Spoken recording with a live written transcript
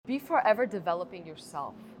be forever developing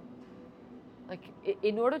yourself. Like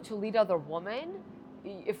in order to lead other women,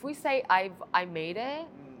 if we say I made it,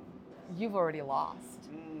 you've already lost.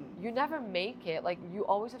 You never make it. Like you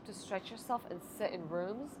always have to stretch yourself and sit in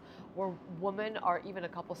rooms where women are even a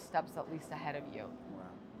couple steps at least ahead of you. Wow.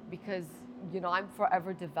 Because, I'm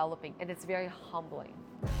forever developing, and it's very humbling.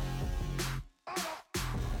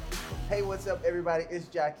 Hey, what's up, everybody? It's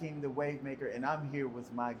Jikeme, the Wave Maker, and I'm here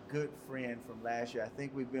with my good friend from last year. I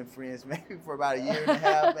think we've been friends maybe for about a year and a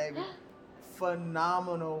half, maybe.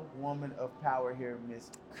 Phenomenal woman of power here,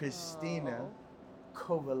 Miss Kristina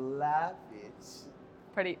Kovalevich.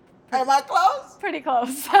 Am I close? Pretty close.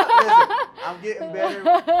 Listen, I'm getting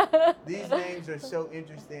better. These names are so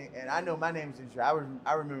interesting, and I know my name is interesting.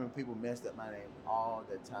 I remember people messed up my name all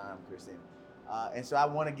the time, Kristina. And so I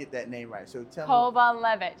want to get that name right. So tell me.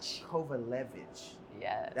 Kovalevich.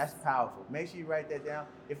 Yes. That's powerful. Make sure you write that down.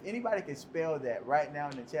 If anybody can spell that right now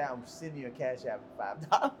in the chat, I'm sending you a cash app for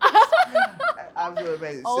 $5. Absolutely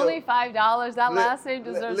amazing. Only $5. That last name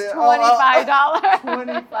deserves $25.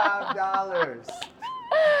 $25.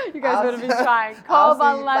 You guys better be trying.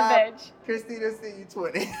 Kovalevich. Kristina, see you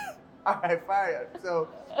 20. All right, fire up.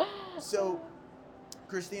 So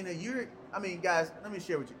Kristina, guys, let me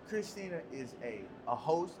share with you. Kristina is a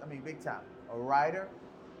host, big time, a writer,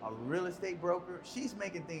 a real estate broker. She's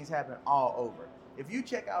making things happen all over. If you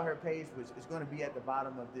check out her page, which is going to be at the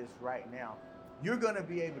bottom of this right now, you're going to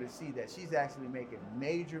be able to see that she's actually making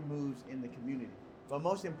major moves in the community. But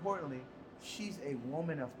most importantly, she's a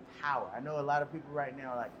woman of power. I know a lot of people right now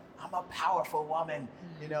are like, I'm a powerful woman,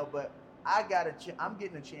 but I'm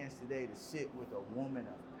getting a chance today to sit with a woman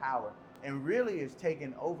of power and really is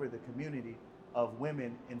taking over the community of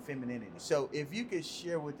women and femininity. So if you could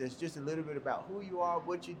share with us just a little bit about who you are,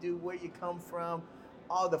 what you do, where you come from,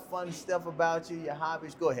 all the fun stuff about you, your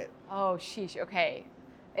hobbies, go ahead. Oh, sheesh. Okay.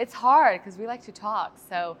 It's hard because we like to talk.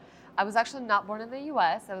 So I was actually not born in the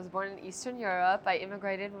US. I was born in Eastern Europe. I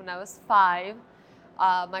immigrated when I was 5.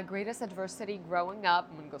 My greatest adversity growing up,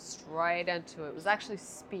 I'm going to go straight into it, was actually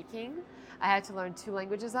speaking. I had to learn 2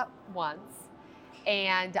 languages at once.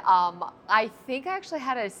 And I think I actually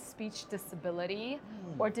had a speech disability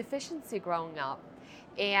or deficiency growing up.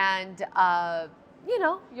 And,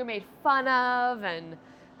 you're made fun of, and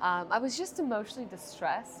I was just emotionally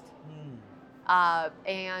distressed.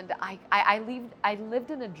 And I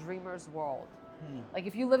lived in a dreamer's world. Like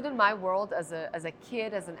if you lived in my world as a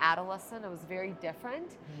kid, as an adolescent, it was very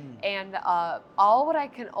different. And all what I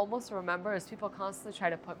can almost remember is people constantly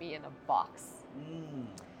try to put me in a box.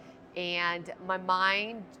 And my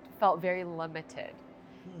mind felt very limited.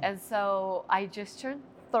 And so I just turned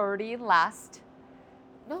 30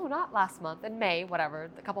 not last month, in May, whatever,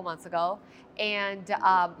 a couple months ago. And the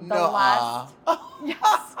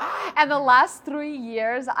last 3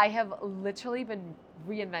 years, I have literally been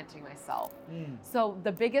reinventing myself. So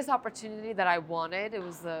the biggest opportunity that I wanted, it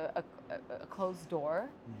was a closed door.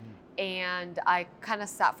 And I kind of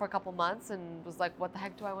sat for a couple months and was like, what the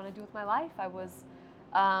heck do I want to do with my life? I was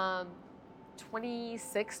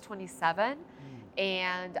 26, 27,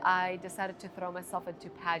 and I decided to throw myself into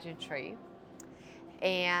pageantry.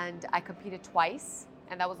 And I competed twice,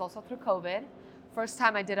 and that was also through COVID. First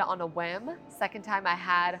time I did it on a whim. Second time I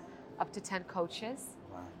had up to 10 coaches.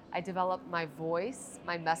 Wow. I developed my voice,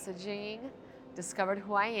 my messaging, discovered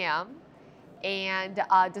who I am, and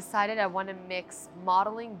decided I want to mix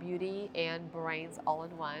modeling, beauty, and brains all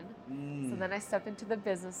in one. So then I stepped into the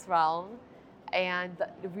business realm, and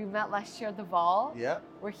we met last year at the Vault. Yep.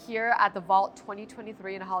 We're here at the Vault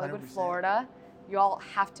 2023 in Hollywood, 100%. Florida. You all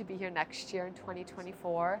have to be here next year in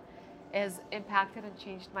 2024. It has impacted and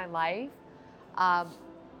changed my life. I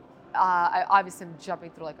obviously am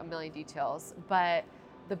jumping through like a million details, but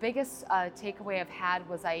the biggest takeaway I've had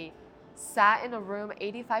was I sat in a room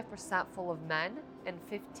 85% full of men and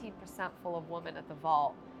 15% full of women at the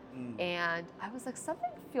Vault. And I was like,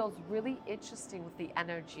 something feels really interesting with the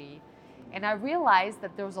energy. And I realized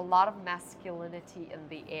that there was a lot of masculinity in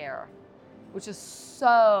the air, which is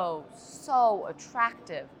so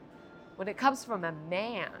attractive when it comes from a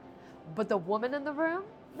man. But the woman in the room,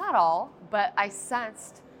 not all, but I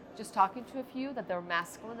sensed just talking to a few that they're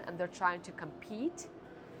masculine and they're trying to compete.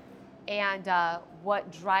 And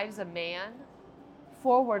what drives a man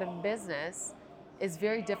forward in business is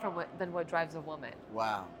very different than what drives a woman.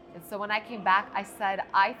 Wow. And so when I came back, I said,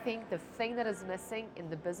 I think the thing that is missing in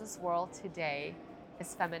the business world today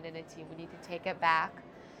is femininity. We need to take it back,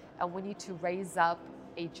 and we need to raise up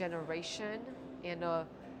a generation and a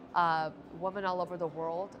woman all over the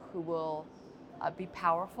world who will be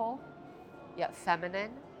powerful, yet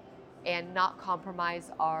feminine, and not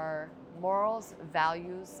compromise our morals,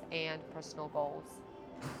 values, and personal goals.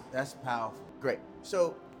 That's powerful. Great.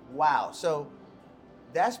 So, wow. So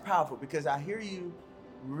that's powerful because I hear you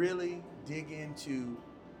really dig into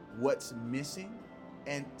what's missing,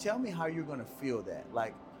 and tell me how you're going to feel that.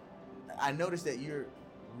 Like, I noticed that you're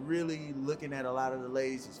really looking at a lot of the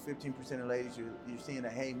ladies. It's 15% of ladies. You're seeing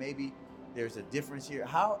that, hey, maybe there's a difference here.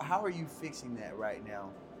 How are you fixing that right now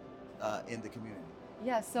in the community?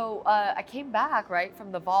 Yeah, so I came back right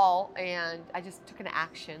from the Vol, and I just took an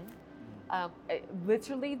action.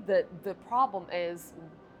 Literally, the problem is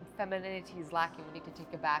femininity is lacking. We need to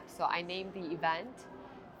take it back. So I named the event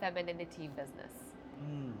Femininity Business.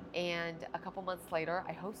 And a couple months later,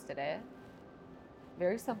 I hosted it.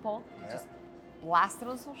 Very simple. Yeah. Just blasted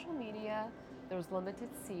on social media. There was limited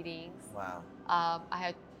seatings. Wow. I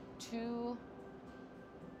had two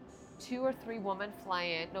or three women fly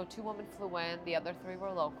in. No, 2 women flew in. The other 3 were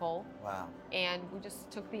local. Wow. And we just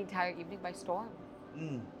took the entire evening by storm.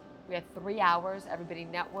 Mm. We had 3 hours. Everybody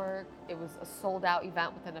networked. It was a sold-out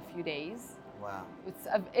event within a few days. Wow.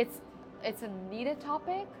 It's a needed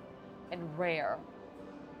topic and rare.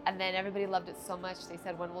 And then everybody loved it so much, they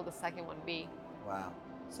said, when will the second one be? Wow.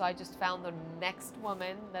 So I just found the next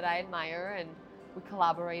woman that I admire, and we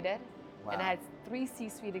collaborated. Wow. And I had 3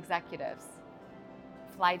 C-suite executives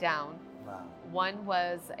fly down. Wow. One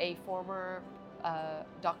was a former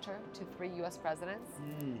doctor to 3 U.S. presidents.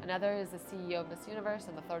 Another is the CEO of Miss Universe,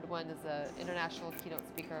 and the third one is an international keynote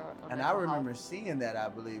speaker on And I remember seeing that, I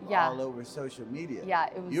believe, all over social media. Yeah,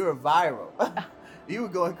 it was. You were viral. You were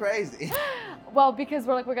going crazy. Well, because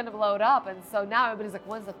we're going to blow it up, and so now everybody's like,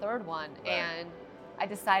 when's the third one? Right. And I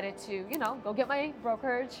decided to, go get my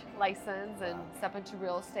brokerage license and step into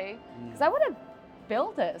real estate, because I want to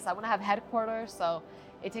build this. I want to have headquarters, so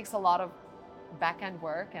it takes a lot of back-end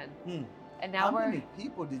work, and now How many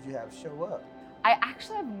people did you have show up? I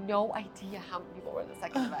actually have no idea how many people were in the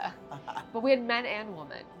second event, but we had men and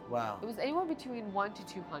women. Wow. It was anywhere between 1 to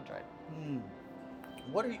 200.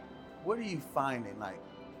 What are you finding, like,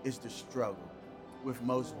 is the struggle with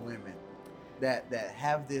most women that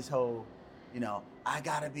have this whole, I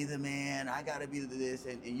gotta be the man, I gotta be this,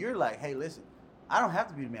 and you're like, hey, listen, I don't have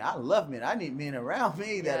to be the man. I love men. I need men around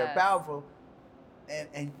me that are powerful,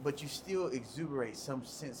 but you still exuberate some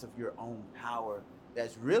sense of your own power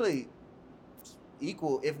that's really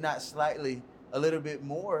equal, if not slightly a little bit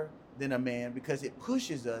more than a man, because it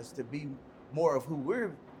pushes us to be more of who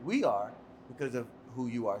we are because of who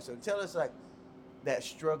you are. So tell us, like, that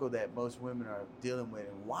struggle that most women are dealing with,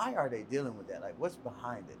 and why are they dealing with that? Like, what's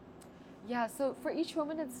behind it? Yeah, so for each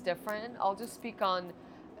woman it's different. I'll just speak on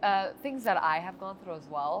things that I have gone through as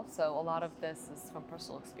well. So a lot of this is from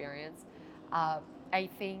personal experience. I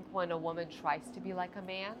think when a woman tries to be like a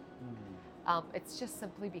man, it's just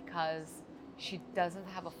simply because she doesn't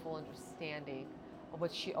have a full understanding of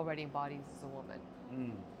what she already embodies as a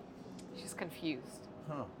woman. She's confused.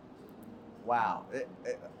 Huh. Wow.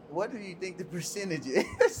 What do you think the percentage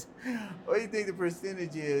is? What do you think the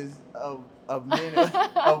percentage is of men,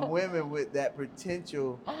 of women with that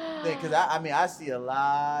potential thing? Because I see a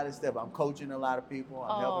lot of stuff. I'm coaching a lot of people.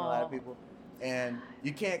 I'm helping a lot of people. And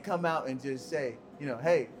you can't come out and just say,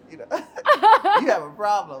 hey, you have a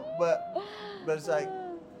problem. But it's like,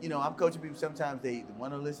 I'm coaching people. Sometimes they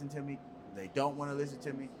want to listen to me. They don't want to listen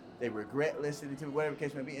to me. They regret listening to me, whatever the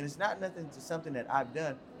case may be. And it's not something that I've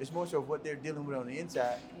done. It's more so of what they're dealing with on the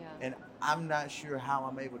inside. Yeah. And I'm not sure how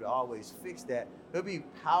I'm able to always fix that. It'll be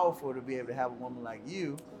powerful to be able to have a woman like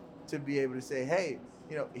you to be able to say, hey,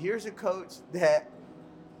 here's a coach that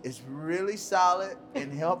is really solid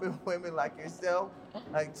in helping women like yourself.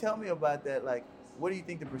 Like, tell me about that. Like, what do you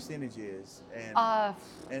think the percentage is? And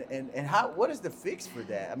how? What is the fix for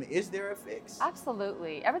that? I mean, is there a fix?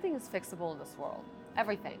 Absolutely. Everything is fixable in this world.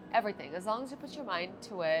 Everything. As long as you put your mind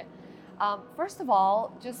to it. First of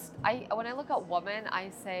all, when I look at women, I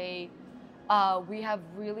say we have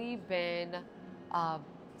really been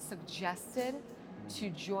suggested to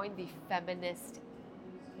join the feminist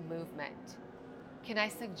movement. Can I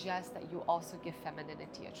suggest that you also give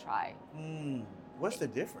femininity a try? What's the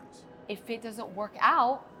difference? If it doesn't work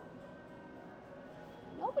out,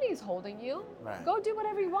 nobody's holding you. Right. Go do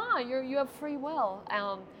whatever you want. You have free will.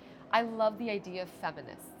 I love the idea of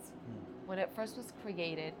feminists. When it first was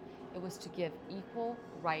created, it was to give equal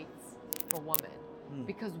rights for women.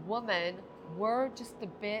 Because women were just a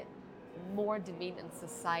bit more demeaned in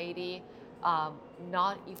society,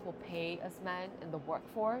 not equal pay as men in the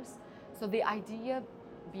workforce. So the idea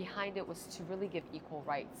behind it was to really give equal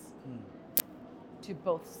rights to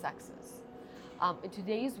both sexes. In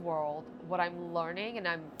today's world, what I'm learning, and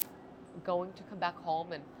I'm going to come back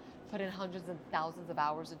home and put in hundreds and thousands of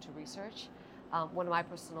hours into research. One of my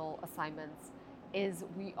personal assignments is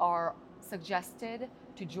we are suggested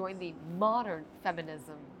to join the modern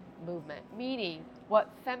feminism movement, meaning what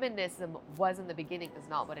feminism was in the beginning is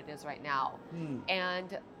not what it is right now.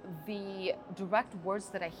 And the direct words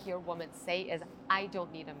that I hear women say is, I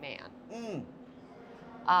don't need a man.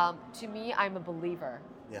 To me, I'm a believer.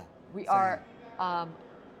 Yeah. We Same. are,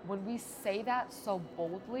 when we say that so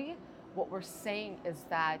boldly, what we're saying is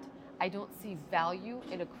that I don't see value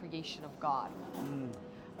in a creation of God.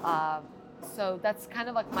 So that's kind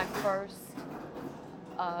of like my first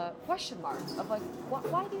question mark of like,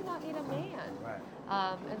 why do you not need a man? Right.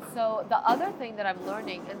 And so the other thing that I'm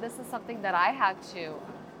learning, and this is something that I had to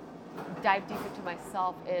dive deep into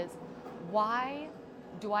myself, is why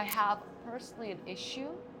do I have personally an issue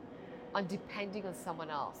on depending on someone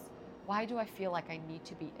else? Why do I feel like I need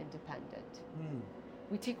to be independent?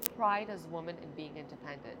 We take pride as women in being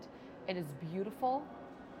independent. It is beautiful,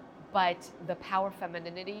 but the power of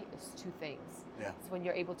femininity is two things. Yeah. It's when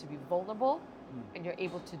you're able to be vulnerable and you're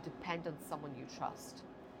able to depend on someone you trust.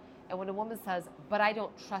 And when a woman says, but I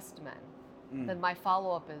don't trust men, then my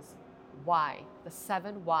follow-up is, why? The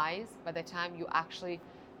 7 whys, by the time you actually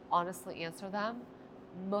honestly answer them,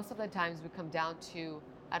 most of the times we come down to,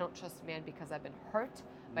 I don't trust men because I've been hurt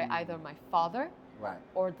by either my father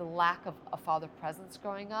or the lack of a father presence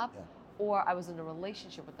growing up, or I was in a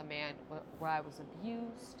relationship with a man where I was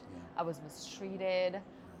abused, I was mistreated,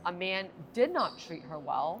 a man did not treat her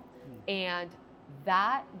well, and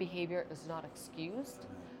that behavior is not excused,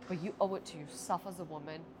 but you owe it to yourself as a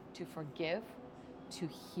woman to forgive, to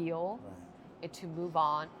heal, and to move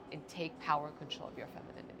on and take power and control of your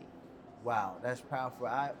femininity. Wow, that's powerful.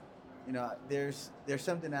 There's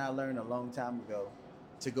something that I learned a long time ago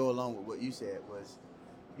to go along with what you said was,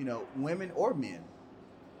 women or men,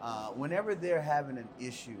 whenever they're having an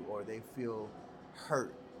issue or they feel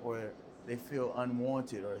hurt or they feel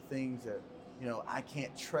unwanted or things that, I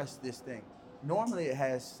can't trust this thing. Normally it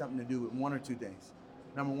has something to do with one or two things.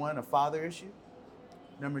 Number one, a father issue.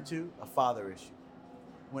 Number two, a father issue.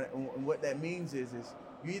 What that means is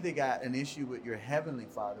you either got an issue with your heavenly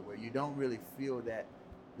father where you don't really feel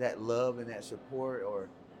that love and that support, or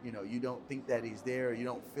you don't think that he's there, or you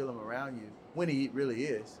don't feel him around you when he really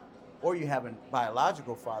is, or you have a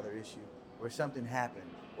biological father issue where something happened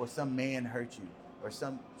or some man hurt you or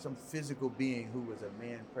some physical being who was a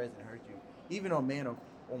man present hurt you, even on man or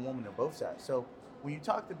woman on both sides. So when you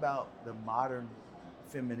talked about the modern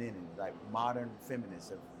femininity, like modern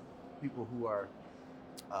feminists, of people who are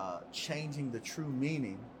changing the true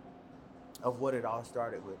meaning of what it all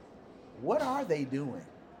started with, what are they doing?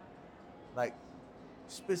 Like,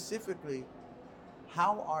 specifically,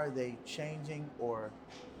 how are they changing or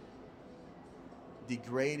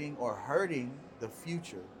degrading or hurting the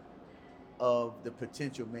future of the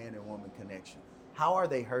potential man and woman connection? How are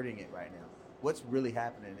they hurting it right now? What's really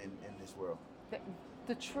happening in this world?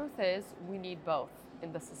 The truth is, we need both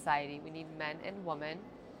in the society. We need men and women.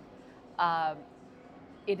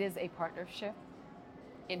 It is a partnership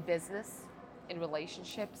in business, in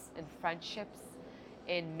relationships, in friendships,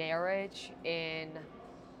 in marriage, in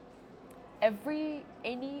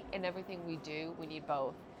any and everything we do, we need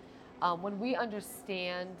both. When we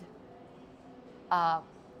understand, I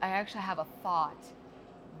actually have a thought.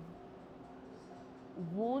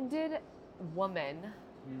 Wounded women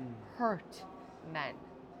hurt men.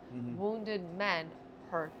 Wounded men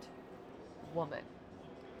hurt women.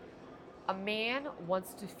 A man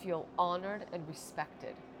wants to feel honored and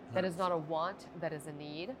respected. That is not a want, that is a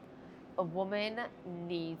need. A woman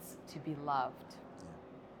needs to be loved.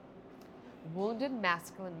 Wounded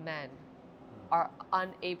masculine men are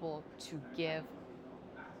unable to give,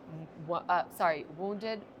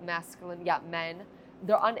 wounded masculine, men,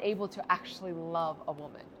 they're unable to actually love a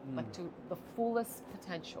woman, like to the fullest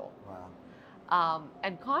potential. Wow.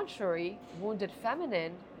 And contrary, wounded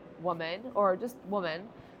feminine women, or just women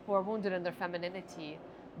who are wounded in their femininity,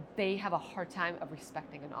 they have a hard time of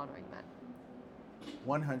respecting and honoring men.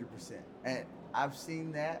 100%. And I've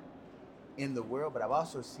seen that in the world, but I've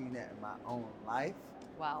also seen that in my own life.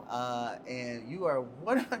 Wow. And you are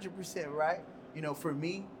 100% right. For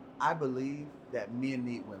me, I believe that men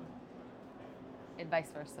need women. And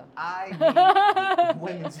vice versa. I need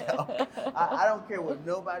women's help. I don't care what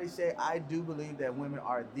nobody say. I do believe that women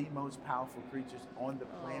are the most powerful creatures on the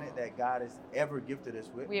planet that God has ever gifted us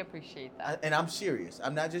with. We appreciate that. And I'm serious.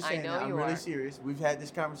 I'm not just saying that. I'm really are. serious. We've had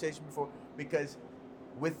this conversation before, because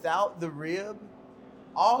without the rib,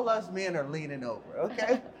 all us men are leaning over,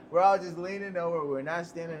 okay? We're all just leaning over. We're not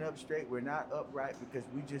standing up straight. We're not upright because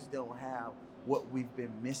we just don't have what we've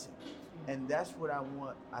been missing. And that's what I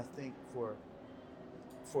want, I think, for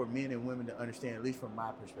men and women to understand, at least from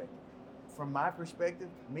my perspective. From my perspective,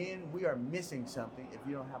 men, we are missing something if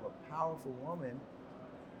you don't have a powerful woman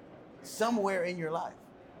somewhere in your life.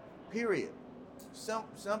 Period.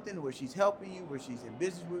 Something where she's helping you, where she's in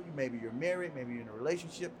business with you, maybe you're married, maybe you're in a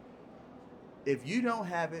relationship. If you don't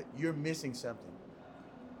have it, you're missing something.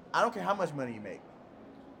 I don't care how much money you make.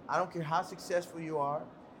 I don't care how successful you are,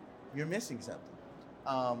 you're missing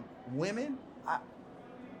something. Women,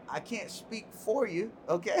 I can't speak for you,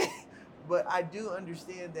 okay? But I do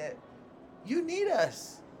understand that you need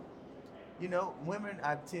us. You know, women,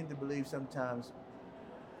 I tend to believe sometimes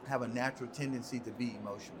have a natural tendency to be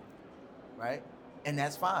emotional, right? And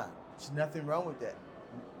that's fine. There's nothing wrong with that.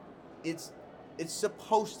 It's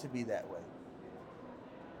supposed to be that way.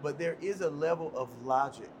 But there is a level of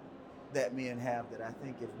logic that men have that I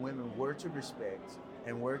think if women were to respect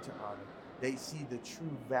and were to honor, they see the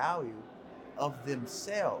true value of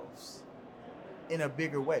themselves in a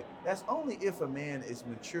bigger way. That's only if a man is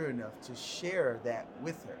mature enough to share that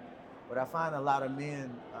with her. What I find a lot of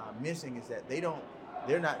men missing is that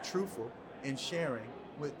they're not truthful in sharing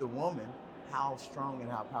with the woman how strong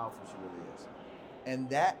and how powerful she really is. And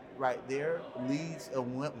that right there leads a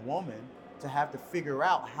woman to have to figure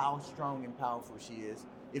out how strong and powerful she is.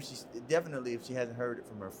 If she hasn't heard it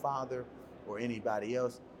from her father or anybody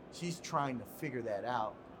else, she's trying to figure that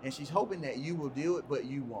out. And she's hoping that you will do it, but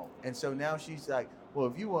you won't. And so now she's like, well,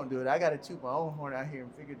 if you won't do it, I got to toot my own horn out here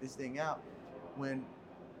and figure this thing out, when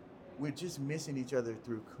we're just missing each other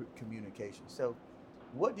through communication. So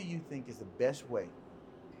what do you think is the best way?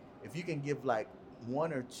 If you can give like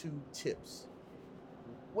 1 or 2 tips,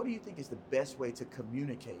 what do you think is the best way to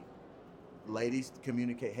communicate? Ladies,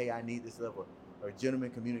 communicate, hey, I need this level. Or gentlemen,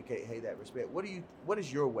 communicate, hey, that respect. What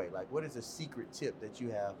is your way? Like, what is a secret tip that you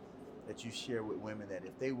have that you share with women that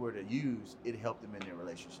if they were to use, it helped them in their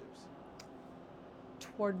relationships?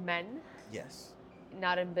 Toward men? Yes.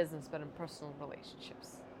 Not in business, but in personal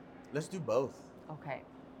relationships. Let's do both. Okay.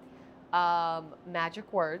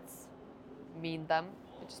 Magic words, mean them,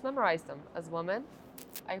 but just memorize them. As a woman,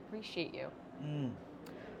 I appreciate you.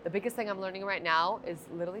 The biggest thing I'm learning right now is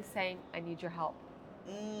literally saying, I need your help.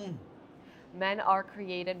 Men are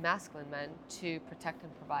created, masculine men, to protect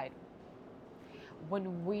and provide.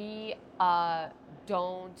 When we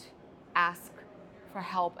don't ask for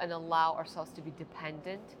help and allow ourselves to be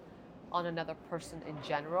dependent on another person in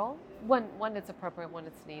general, when it's appropriate, when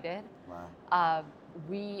it's needed, wow.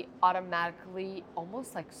 We automatically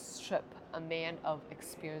almost like strip a man of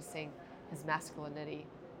experiencing his masculinity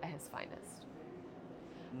at his finest.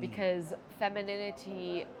 Because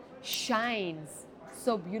femininity shines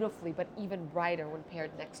so beautifully, but even brighter when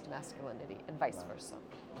paired next to masculinity, and vice versa.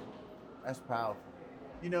 That's powerful.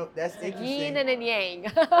 You know, that's interesting. Yin and a yang.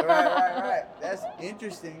 right. That's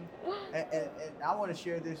interesting. And I want to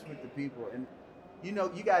share this with the people. And you know,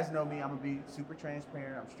 you guys know me. I'm gonna be super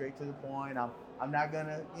transparent. I'm straight to the point. I'm not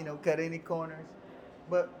gonna, cut any corners.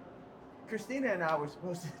 But Kristina and I were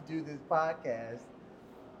supposed to do this podcast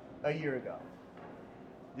a year ago.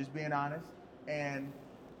 Just being honest. And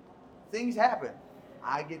things happen.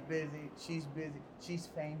 I get busy. She's busy. She's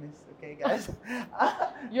famous. Okay, guys.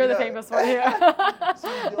 You're the famous one here.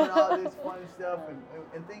 She's doing all this fun stuff,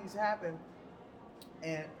 and things happen.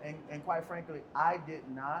 And quite frankly, I did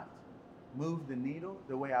not move the needle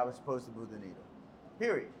the way I was supposed to move the needle.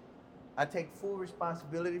 Period. I take full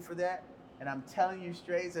responsibility for that, and I'm telling you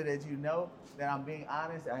straight so that you know that I'm being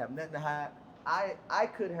honest. I have nothing to hide. I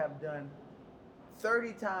could have done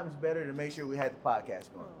 30 times better to make sure we had the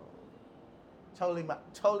podcast going. Totally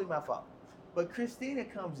my fault. But Kristina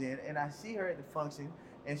comes in, and I see her at the function,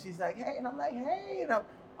 and she's like, hey, and I'm like, hey, and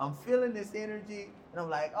I'm feeling this energy, and I'm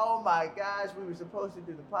like, oh my gosh, we were supposed to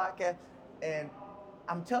do the podcast, and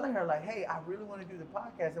I'm telling her like, hey, I really want to do the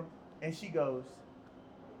podcast, and she goes,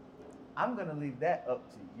 I'm gonna leave that up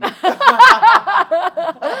to you.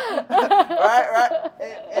 right.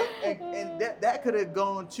 And that could have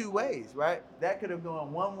gone 2 ways, right? That could have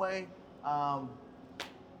gone one way.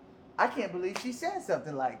 I can't believe she said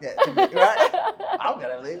something like that to me, right? I'm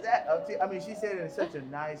gonna leave that up to you. I mean, she said it in such a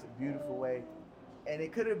nice, beautiful way, and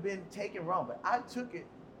it could have been taken wrong, but I took it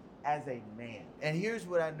as a man. And here's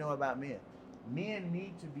what I know about men. Men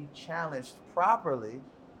need to be challenged properly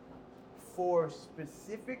for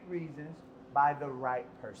specific reasons by the right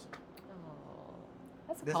person. Oh,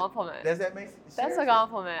 that's a compliment. Does that make sense? That's a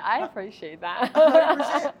compliment. I appreciate that.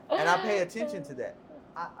 100%. And I pay attention to that.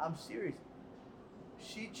 I'm serious.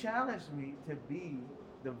 She challenged me to be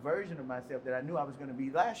the version of myself that I knew I was going to be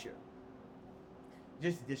last year.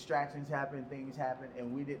 Just distractions happen, things happen,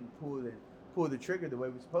 and we didn't pull the trigger the way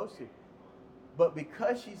we're supposed to. But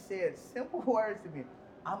because she said simple words to me,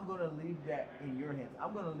 I'm going to leave that in your hands.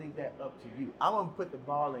 I'm going to leave that up to you. I'm going to put the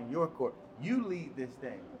ball in your court. You lead this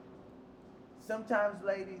thing. Sometimes,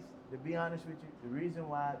 ladies, to be honest with you, the reason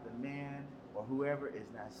why the man or whoever is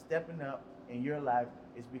not stepping up in your life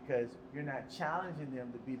is because you're not challenging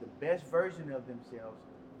them to be the best version of themselves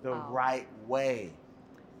the right way.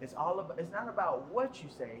 It's not about what you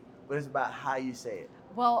say, but it's about how you say it.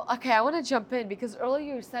 Well, okay, I want to jump in because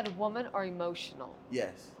earlier you said women are emotional.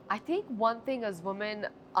 Yes. I think one thing as women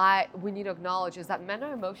we need to acknowledge is that men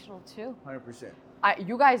are emotional too. 100%.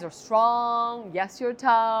 You guys are strong. Yes, you're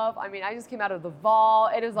tough. I mean, I just came out of the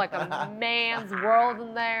vault. It is like a man's world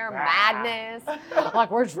in there, madness.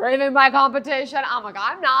 Like we're driven by competition. I'm like,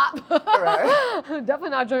 I'm not. Right.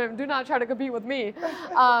 Definitely not driven. Do not try to compete with me.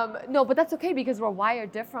 No, but that's okay because we're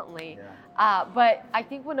wired differently. Yeah. But I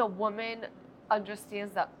think when a woman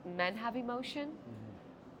understands that men have emotion,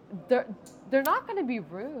 they're not going to be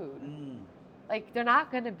rude. Like they're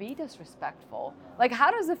not going to be disrespectful. Like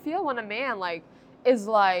how does it feel when a man is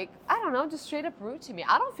like, I don't know, just straight up rude to me?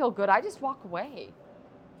 I don't feel good. I just walk away.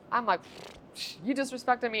 I'm like, you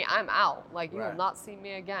disrespected me, I'm out. Like, you will not see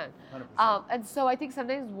me again. 100%. And so I think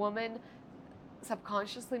sometimes women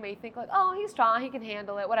subconsciously may think like, oh, he's strong, he can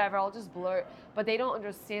handle it, whatever, I'll just blurt. But they don't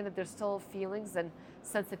understand that there's still feelings and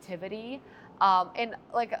sensitivity. And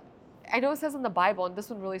like, I know it says in the Bible, and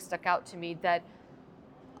this one really stuck out to me, that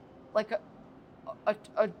like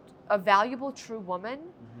a valuable true woman,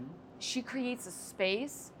 she creates a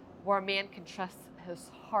space where a man can trust his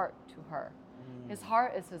heart to her. His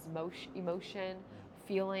heart is his emotion,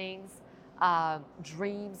 feelings,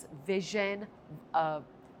 dreams, vision,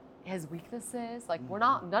 his weaknesses. Like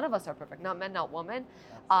none of us are perfect, not men, not women.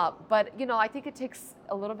 But I think it takes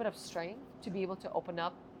a little bit of strength to be able to open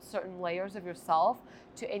up certain layers of yourself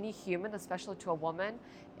to any human, especially to a woman.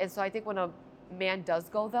 And so I think when a man does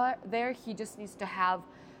go there, he just needs to have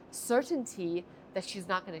certainty that she's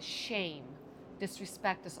not going to shame,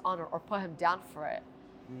 disrespect, dishonor, or put him down for it.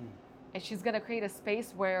 And she's going to create a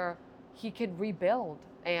space where he can rebuild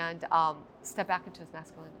and step back into his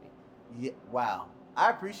masculinity. Yeah, wow. I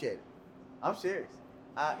appreciate it. I'm serious.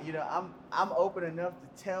 I'm open enough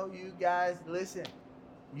to tell you guys, listen,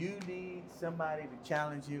 you need somebody to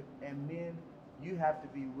challenge you, and men, you have to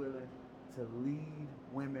be willing to lead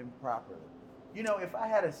women properly. If I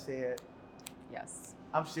had said, yes,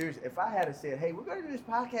 I'm serious. If I had said, hey, we're going to do this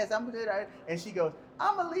podcast, I'm going to do it, and she goes,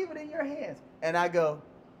 I'm going to leave it in your hands. And I go,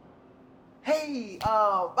 hey,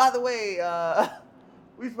 by the way,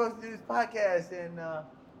 we're supposed to do this podcast, and,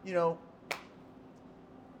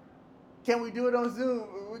 can we do it on Zoom?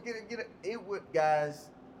 We're going to get it would,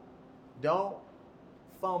 guys, don't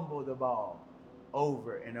fumble the ball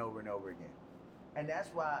over and over and over again. And that's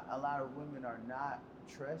why a lot of women are not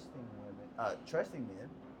trusting men,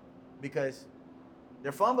 because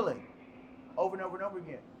they're fumbling over and over and over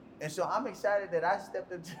again. And so I'm excited that I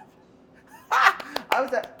stepped up to I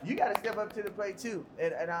was like, you got to step up to the plate too.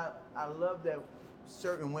 And I love that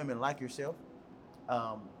certain women like yourself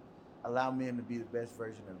allow men to be the best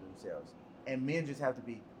version of themselves. And men just have to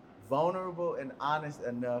be vulnerable and honest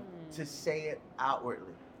enough to say it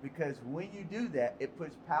outwardly. Because when you do that, it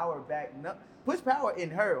puts power back, puts power in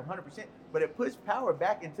her 100%, but it puts power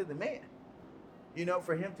back into the man,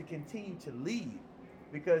 for him to continue to lead.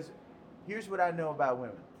 Because here's what I know about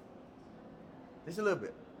women. Just a little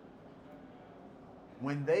bit.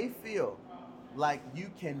 When they feel like you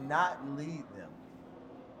cannot lead them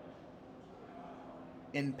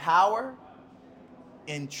in power,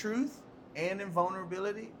 in truth, and in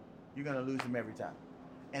vulnerability, you're going to lose them every time.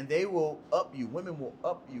 And they will up you. Women will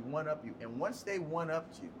up you, one-up you. And once they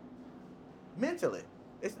one-up you, mentally,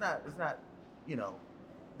 it's not,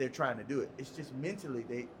 they're trying to do it. It's just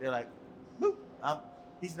mentally, they're like, boop,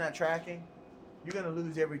 he's not tracking. You're going to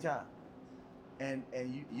lose every time. And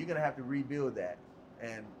you're going to have to rebuild that.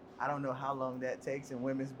 And I don't know how long that takes in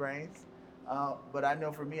women's brains. But I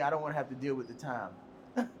know for me, I don't want to have to deal with the time.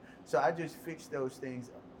 So I just fix those things,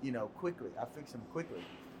 quickly. I fix them quickly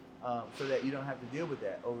so that you don't have to deal with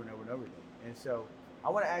that over and over and over again. And so I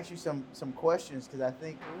want to ask you some questions because I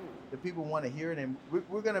think the people want to hear it. And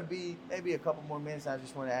we're going to be maybe a couple more minutes. I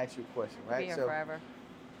just want to ask you a question, right? Be here forever.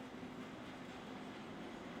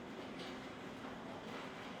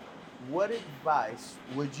 What advice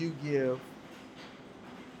would you give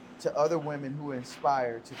to other women who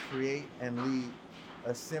aspire to create and lead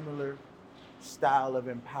a similar style of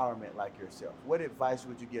empowerment like yourself? What advice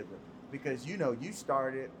would you give them? Because you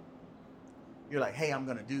started, you're like, hey, I'm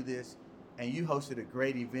going to do this. And you hosted a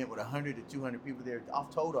great event with 100 to 200 people there,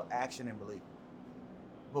 off total action and belief.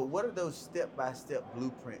 But what are those step-by-step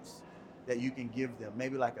blueprints that you can give them?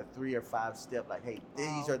 Maybe like a 3 or 5 step, like, hey,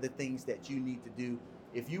 these are the things that you need to do.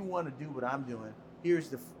 If you want to do what I'm doing, here's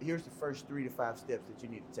the first 3 to 5 steps that you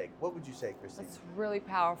need to take. What would you say, Kristina? That's really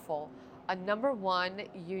powerful. Number one,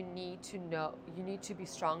 you need to be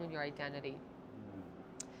strong in your identity.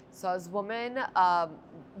 So as women,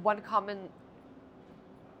 one common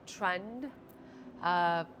trend,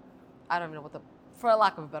 I don't even know for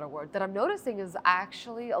lack of a better word, that I'm noticing is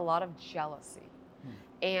actually a lot of jealousy.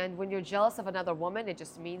 And when you're jealous of another woman, it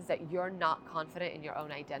just means that you're not confident in your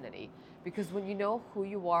own identity. Because when you know who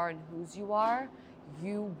you are and whose you are,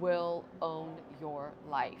 you will own your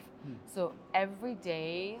life. So every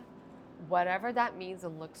day, whatever that means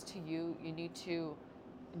and looks to you, you need to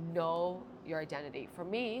know your identity. For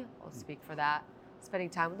me, I'll speak for that,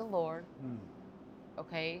 spending time with the Lord,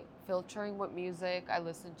 okay? Filtering what music I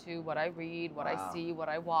listen to, what I read, what I see, what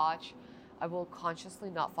I watch. I will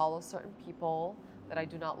consciously not follow certain people that I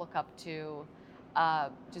do not look up to.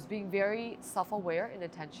 Just being very self-aware and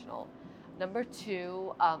intentional. Number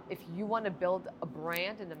two, if you want to build a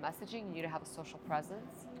brand and a messaging, you need to have a social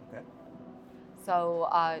presence. Okay. So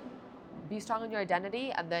be strong in your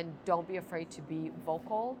identity, and then don't be afraid to be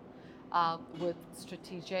vocal with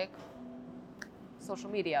strategic social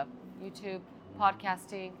media, YouTube,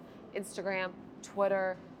 podcasting, Instagram,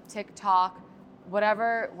 Twitter, TikTok,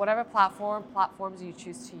 whatever platforms you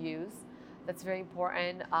choose to use. That's very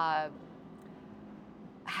important.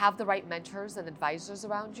 Have the right mentors and advisors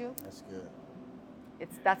around you. That's good.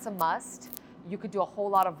 That's a must. You could do a whole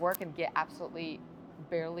lot of work and get absolutely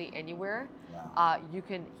barely anywhere. Wow. You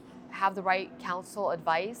can have the right counsel,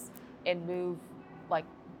 advice, and move like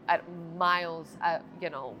at miles,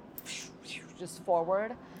 just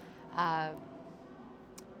forward.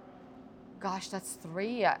 Gosh, that's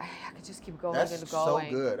 3. I could just keep going and going. That's so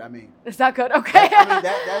good. I mean, is that good? Okay.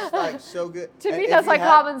 That's like so good. To me, that's like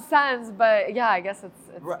common sense, but yeah, I guess it's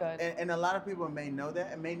right, good. And a lot of people may know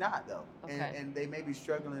that and may not though. Okay. And they may be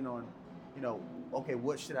struggling on, okay,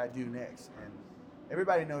 what should I do next? And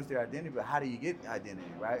everybody knows their identity, but how do you get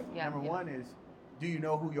identity, right? Yeah, Number one is, do you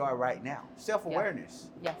know who you are right now? Self-awareness.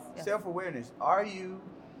 Yes. Self-awareness. Are you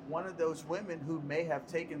one of those women who may have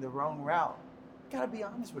taken the wrong route? Got to be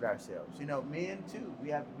honest with ourselves. Men too. We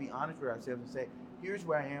have to be honest with ourselves and say, here's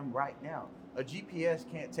where I am right now. A GPS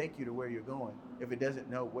can't take you to where you're going if it doesn't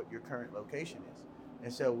know what your current location is.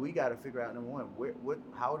 And so we got to figure out, number one,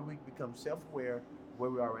 how do we become self-aware where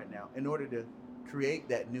we are right now in order to create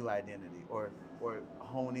that new identity or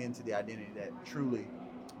hone into the identity that truly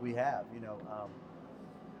we have.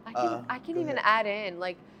 I can even add in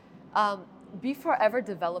be forever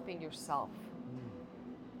developing yourself.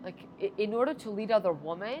 Like in order to lead other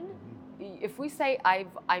women, if we say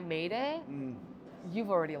I made it, you've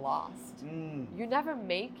already lost. You never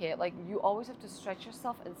make it. Like you always have to stretch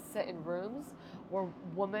yourself and sit in rooms where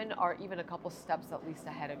women are even a couple steps at least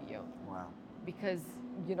ahead of you. Wow. Because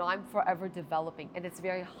I'm forever developing, and it's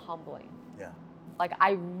very humbling. Yeah. Like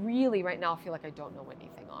I really right now feel like I don't know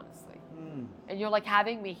anything, honestly. And you're like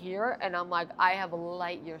having me here, and I'm like, I have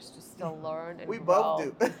light years to still learn and we grow.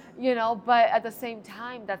 both do. But at the same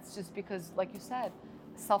time, that's just because, like you said,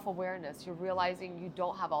 self-awareness. You're realizing you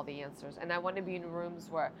don't have all the answers. And I want to be in rooms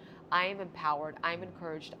where I am empowered, I'm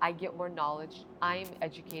encouraged, I get more knowledge, I'm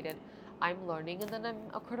educated, I'm learning, and then I'm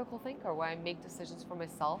a critical thinker where I make decisions for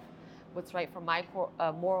myself, what's right for my core,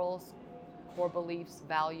 morals, core beliefs,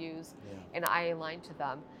 values, and I align to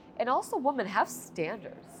them. And also, women have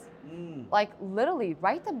standards. Like literally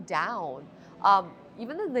write them down.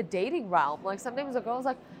 Even in the dating realm, like sometimes a girl's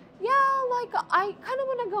like, yeah, like I kind of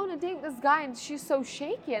want to go on a date with this guy and she's so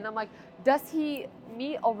shaky. And I'm like, does he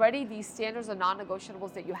meet already these standards or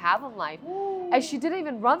non-negotiables that you have in life? And she didn't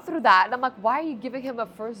even run through that. And I'm like, why are you giving him a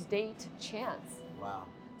first date chance? Wow.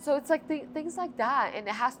 So it's like things like that. And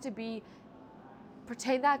it has to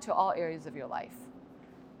pertain that to all areas of your life.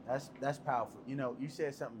 That's powerful. You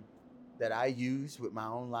said something that I use with my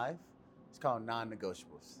own life. It's called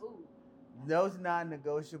non-negotiables. Ooh. Those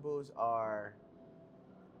non-negotiables are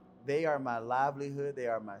my livelihood. They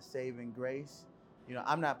are my saving grace.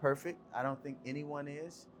 I'm not perfect. I don't think anyone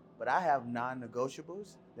is, but I have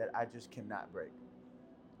non-negotiables that I just cannot break.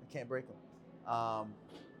 I can't break them.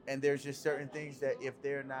 And there's just certain things that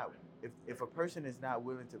if a person is not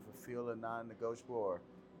willing to fulfill a non-negotiable or,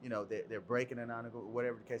 they're breaking a non-negotiable,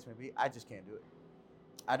 whatever the case may be, I just can't do it.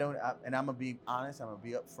 And I'm gonna be honest, I'm gonna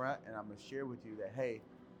be upfront, and I'm gonna share with you that, hey,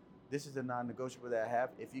 this is a non-negotiable that I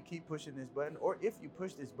have. If you keep pushing this button, or if you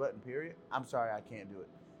push this button, period, I'm sorry, I can't do it.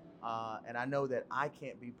 And I know that I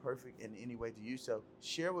can't be perfect in any way to you, so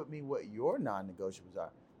share with me what your non-negotiables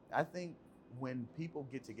are. I think when people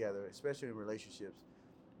get together, especially in relationships,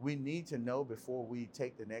 we need to know before we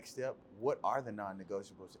take the next step, what are the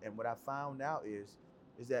non-negotiables? And what I found out is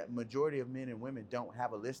that majority of men and women don't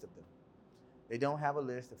have a list of them. They don't have a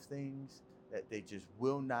list of things that they just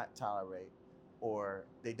will not tolerate, or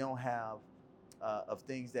they don't have of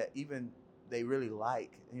things that even they really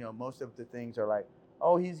like. You know, most of the things are like,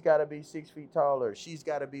 oh, he's got to be 6 feet tall, or she's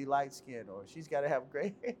got to be light skinned, or she's got to have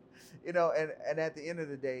gray hair. You know, and at the end of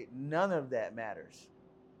the day, none of that matters.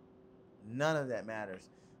 None of that matters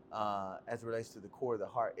as it relates to the core of the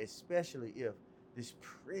heart, especially if this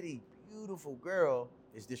pretty, beautiful girl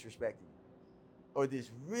is disrespecting you, or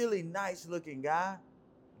this really nice looking guy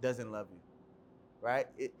doesn't love you, right?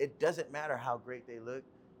 It doesn't matter how great they look.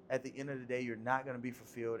 At the end of the day, you're not going to be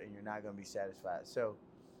fulfilled and you're not going to be satisfied. So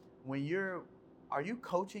are you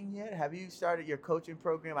coaching yet? Have you started your coaching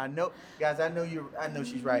program? I know, guys, I know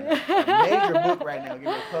she's writing a major book right now.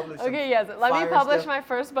 Getting published. Okay, yes. Let me publish my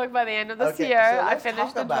first book by the end of this year. So I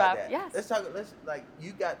finished the draft. That. Yes. Let's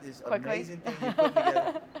you got this amazing thing you put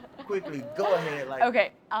together. Quickly, go ahead.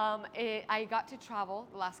 Okay. I got to travel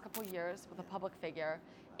the last couple of years with a public figure,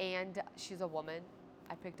 and she's a woman.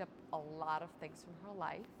 I picked up a lot of things from her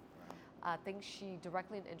life, things she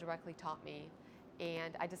directly and indirectly taught me,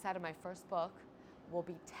 and I decided my first book will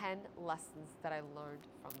be 10 lessons that I learned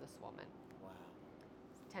from this woman. Wow.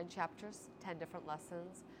 10 chapters, 10 different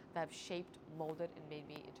lessons that have shaped, molded, and made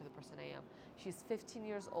me into the person I am. She's 15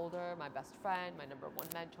 years older, my best friend, my number one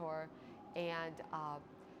mentor, and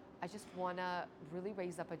I just want to really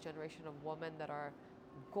raise up a generation of women that are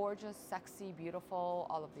gorgeous, sexy, beautiful,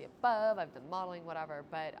 all of the above. I've done modeling, whatever,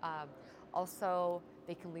 but also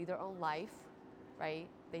they can lead their own life, right?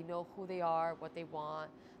 They know who they are, what they want.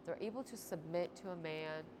 They're able to submit to a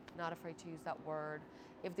man, not afraid to use that word.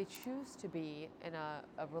 If they choose to be in a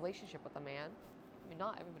relationship with a man, I mean,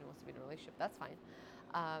 not everybody wants to be in a relationship, that's fine.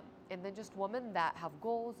 And then just women that have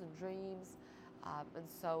goals and dreams. And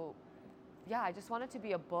so, yeah, I just want it to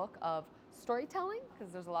be a book of storytelling,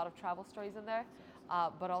 because there's a lot of travel stories in there,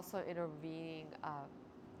 but also intervening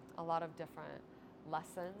a lot of different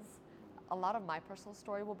lessons. A lot of my personal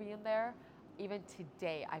story will be in there. Even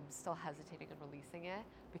today, I'm still hesitating on releasing it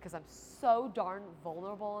because I'm so darn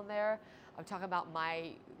vulnerable in there. I'm talking about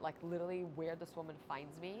literally where this woman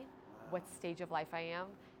finds me, what stage of life I am,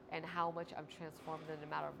 and how much I'm transformed in a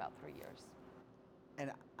matter of about 3 years.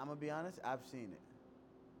 And I'm going to be honest, I've seen it.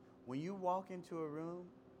 When you walk into a room,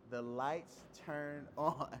 the lights turn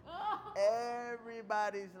on.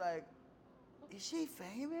 Everybody's like, is she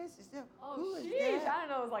famous? Who is that? I didn't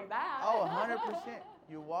know it was like that. Oh, 100%.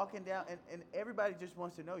 You're walking down, and everybody just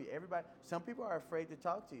wants to know you. Some people are afraid to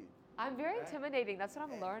talk to you. I'm very intimidating. That's what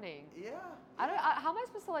I'm learning. Yeah. How am I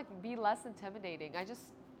supposed to be less intimidating? I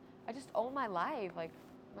just own my life.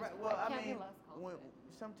 Right. Well, I mean, be less confident.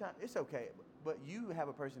 Sometimes it's okay, but you have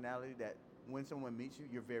a personality that when someone meets you,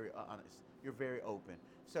 you're very honest. You're very open.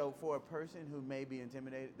 So for a person who may be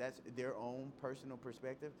intimidated, that's their own personal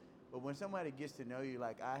perspective. But when somebody gets to know you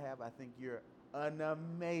like I have, I think you're an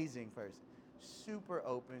amazing person. Super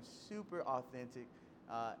open, super authentic,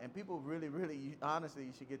 and people really, really, honestly,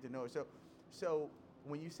 you should get to know it. So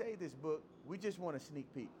when you say this book, we just want a sneak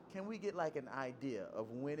peek. Can we get an idea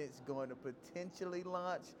of when it's going to potentially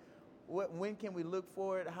launch? When can we look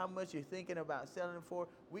for it? How much you're thinking about selling it for?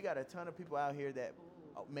 We got a ton of people out here that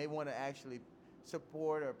may want to actually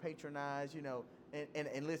support or patronize,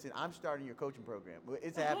 and listen, I'm starting your coaching program.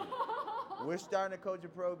 It's happening. We're starting a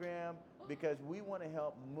coaching program because we want to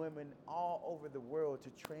help women all over the world to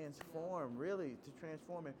transform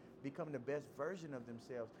and become the best version of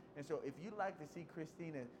themselves. And so if you'd like to see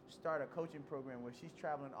Kristina start a coaching program where she's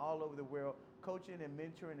traveling all over the world, coaching and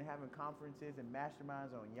mentoring and having conferences and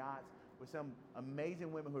masterminds on yachts with some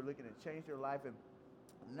amazing women who are looking to change their life and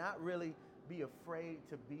not really be afraid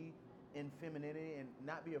to be in femininity and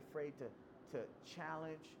not be afraid to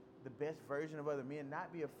challenge the best version of other men,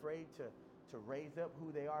 not be afraid to raise up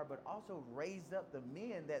who they are, but also raise up the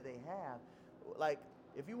men that they have.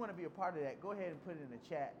 If you want to be a part of that, go ahead and put it in the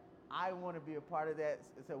chat. I want to be a part of that,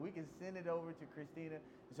 so we can send it over to Kristina,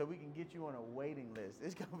 so we can get you on a waiting list.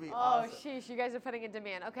 It's gonna be awesome. Oh, sheesh, you guys are putting in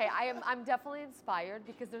demand. Okay, I'm definitely inspired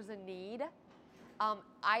because there's a need.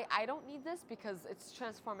 I don't need this because it's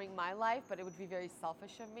transforming my life, but it would be very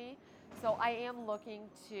selfish of me. So I am looking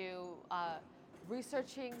to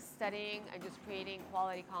researching, studying, and just creating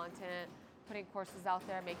quality content, putting courses out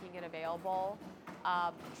there, making it available.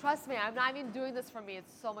 Trust me, I'm not even doing this for me.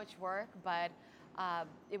 It's so much work, but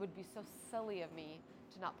it would be so silly of me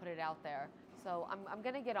to not put it out there. So I'm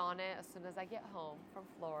going to get on it as soon as I get home from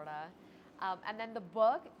Florida. And then the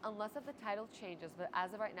book, unless if the title changes, but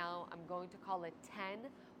as of right now, I'm going to call it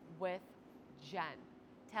 10 with Jen.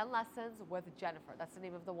 10 Lessons with Jennifer. That's the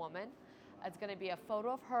name of the woman. It's going to be a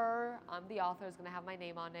photo of her. I'm the author. It's going to have my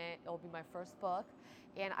name on it. It will be my first book,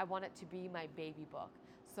 and I want it to be my baby book.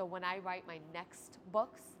 So when I write my next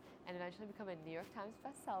books and eventually become a New York Times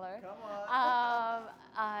bestseller, Come on.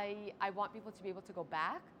 I want people to be able to go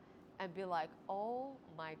back and be like, oh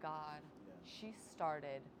my God, she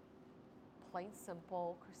started plain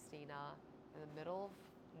simple Kristina in the middle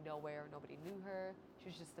of nowhere. Nobody knew her. She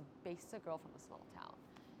was just a basic girl from a small town.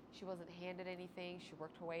 She wasn't handed anything. She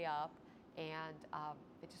worked her way up, and I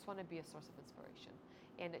just want to be a source of inspiration.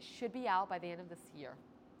 And it should be out by the end of this year.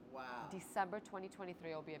 Wow. December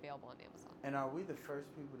 2023 will be available on Amazon. And are we the first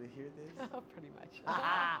people to hear this? Pretty much.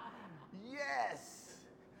 Yes.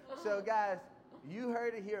 So guys, you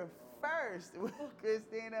heard it here first with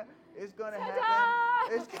Kristina. It's gonna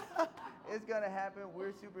happen. It's gonna happen.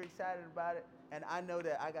 We're super excited about it. And I know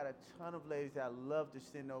that I got a ton of ladies that I love to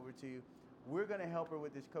send over to you. We're gonna help her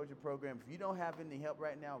with this coaching program. If you don't have any help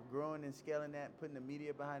right now growing and scaling that, putting the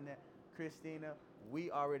media behind that, Kristina,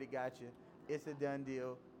 we already got you. It's a done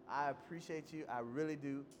deal. I appreciate you. I really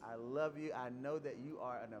do. I love you. I know that you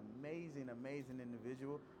are an amazing, amazing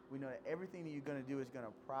individual. We know that everything that you're going to do is going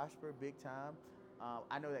to prosper big time.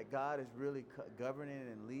 I know that God is really governing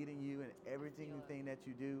and leading you in everything that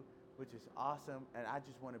you do, which is awesome. And I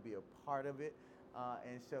just want to be a part of it.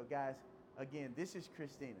 And so, guys, again, this is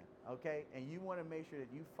Kristina, okay? And you want to make sure that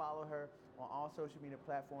you follow her on all social media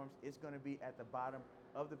platforms. It's going to be at the bottom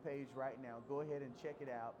of the page right now. Go ahead and check it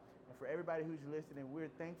out. And for everybody who's listening, we're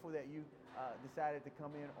thankful that you decided to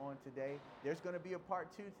come in on today. There's going to be a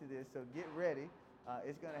part 2 to this, so get ready.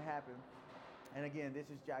 It's going to happen. And again, this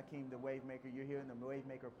is Jikeme, the Wave Maker. You're here in the Wave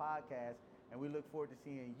Maker podcast, and we look forward to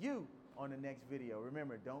seeing you on the next video.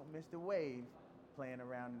 Remember, don't miss the wave playing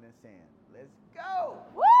around in the sand. Let's go!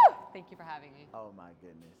 Woo! Thank you for having me. Oh my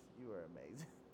goodness, you are amazing.